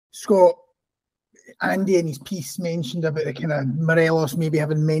Scott, Andy in his piece mentioned about the kind of Morelos maybe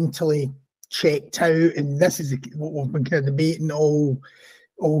having mentally checked out, and this is what we've been kind of debating all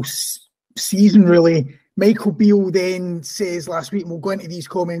season really. Michael Beale then says last week, and we'll go into these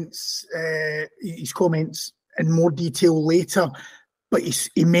comments, his comments in more detail later, but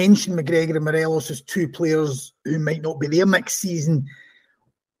he mentioned McGregor and Morelos as two players who might not be there next season.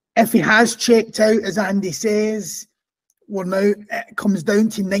 If he has checked out, as Andy says, it comes down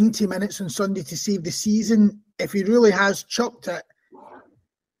to 90 minutes on Sunday to save the season. If he really has chucked it,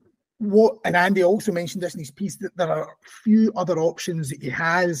 and Andy also mentioned this in his piece, that there are a few other options that he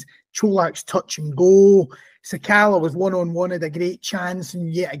has. Čolak's touch and go. Sakala was one-on-one, had a great chance,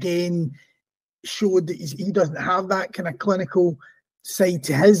 and yet again showed that he doesn't have that kind of clinical side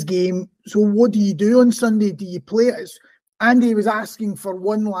to his game. So what do you do on Sunday? Do you play it? Andy was asking for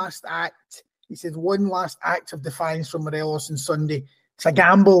one last act. He says one last act of defiance from Morelos on Sunday. It's a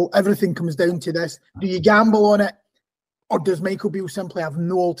gamble. Everything comes down to this. Do you gamble on it? Or does Michael Beale simply have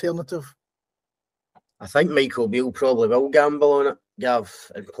no alternative? I think Michael Beale probably will gamble on it,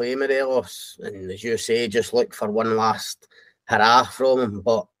 Gav, and play Morelos. And as you say, just look for one last hurrah from him.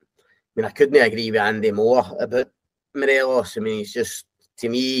 But I couldn't agree with Andy more about Morelos. He's just, to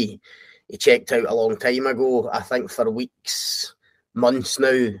me, he checked out a long time ago. I think for weeks, months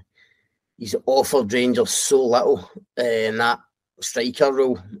now, he's offered Rangers so little in that striker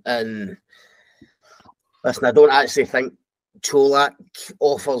role. And listen, I don't actually think Čolak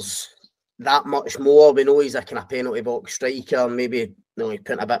offers that much more. We know he's a kind of penalty box striker. Maybe he's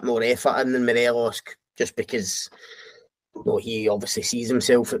putting a bit more effort in than Morelos, just because he obviously sees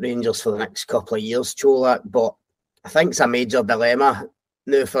himself at Rangers for the next couple of years, Čolak. But I think it's a major dilemma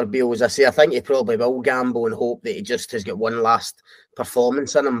now for Beale. As I say, I think he probably will gamble and hope that he just has got one last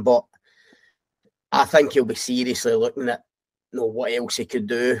performance in him. But I think he'll be seriously looking at what else he could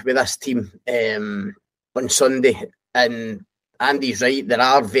do with this team on Sunday. And Andy's right, there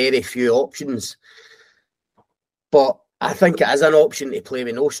are very few options. But I think it is an option to play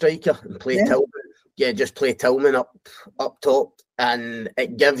with no striker and play Tillman. Yeah, just play Tillman up top. And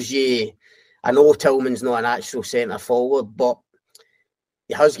it gives you, I know Tillman's not a natural centre forward, but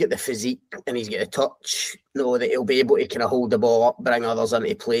he has got the physique and he's got the touch, that he'll be able to kind of hold the ball up, bring others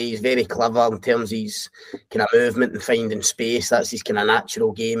into play. He's very clever in terms of his kind of movement and finding space. That's his kind of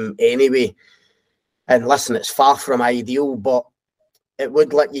natural game anyway. And listen, it's far from ideal, but it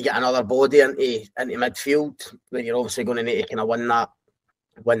would let you get another body into midfield, where you're obviously going to need to kind of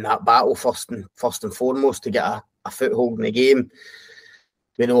win that battle first and foremost to get a foothold in the game.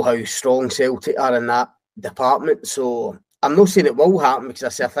 We know how strong Celtic are in that department, so I'm not saying it will happen,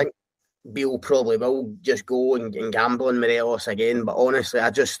 because I think Beale probably will just go and gamble on Morelos again. But honestly,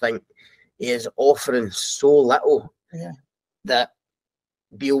 I just think he is offering so little that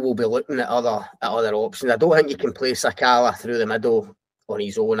Beale will be looking at other options. I don't think you can play Sakala through the middle on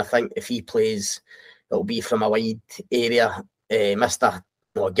his own. I think if he plays, it'll be from a wide area. Missed a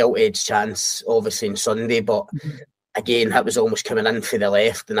gilt-edged chance, obviously, on Sunday, but again, that was almost coming in for the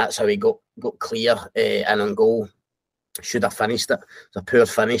left, and that's how he got clear and on goal. Should have finished it. It's a poor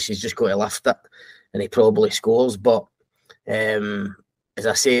finish. He's just got to lift it, and he probably scores. But as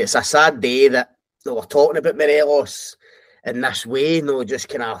I say, it's a sad day that we're talking about Morelos in this way. Just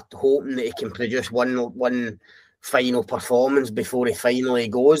kind of hoping that he can produce one final performance before he finally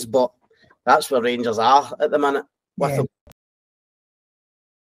goes. But that's where Rangers are at the minute with him.